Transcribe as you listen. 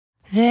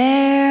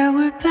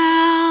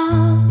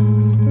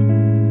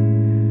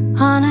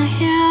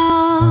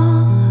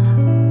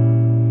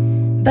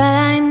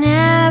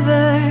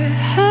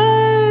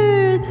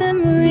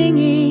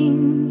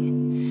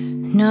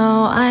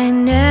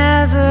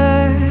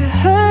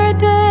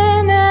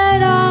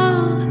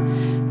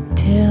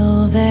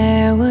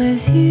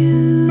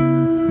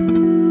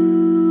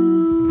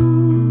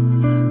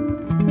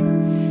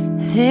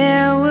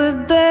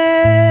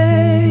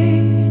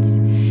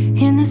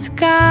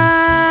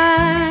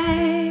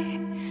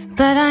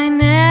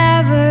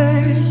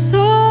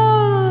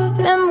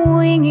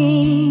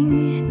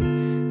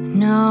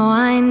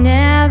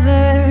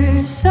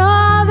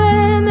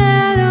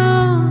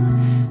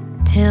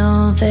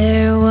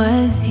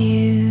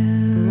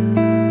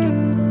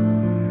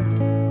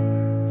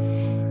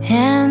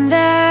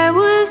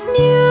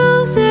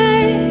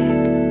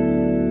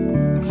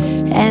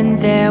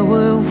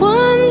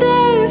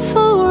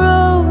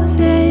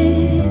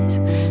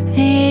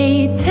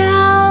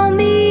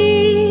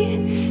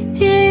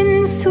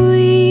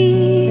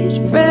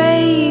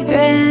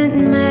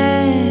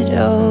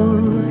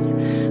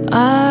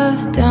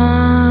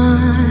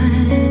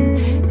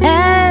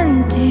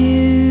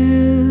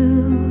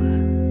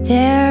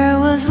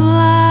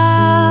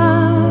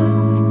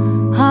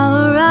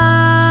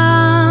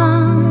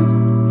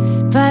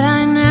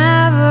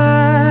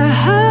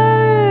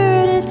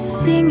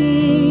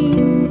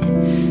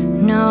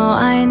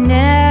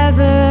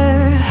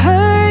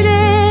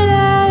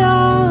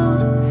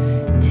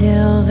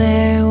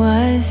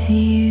with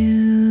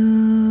you.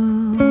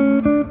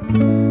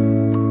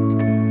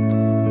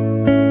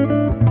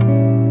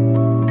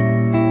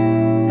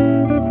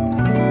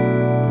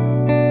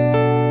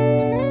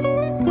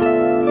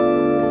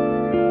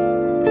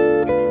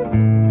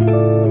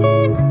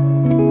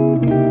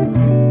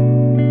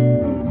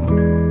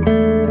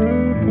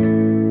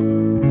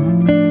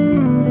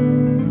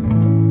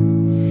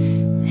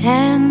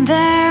 And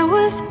there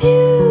was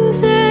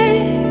music,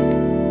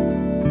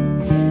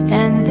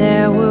 and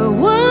there were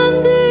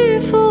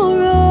wonderful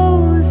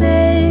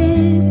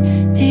roses.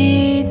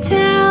 They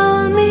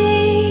tell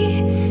me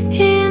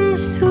in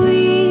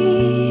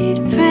sweet,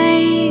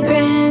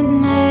 fragrant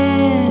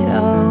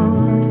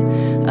meadows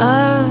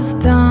of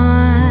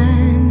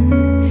dawn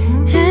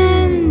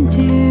and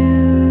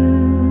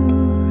dew,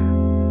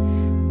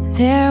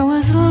 there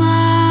was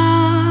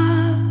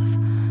love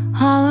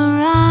all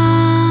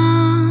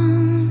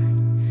around,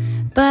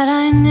 but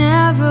I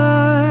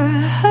never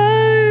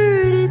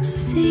heard it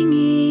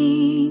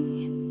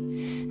singing.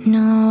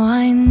 No,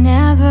 I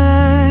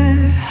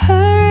never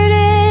heard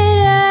it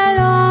at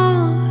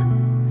all,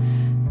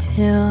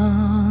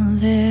 till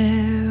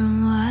there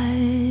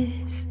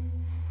was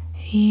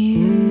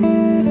you.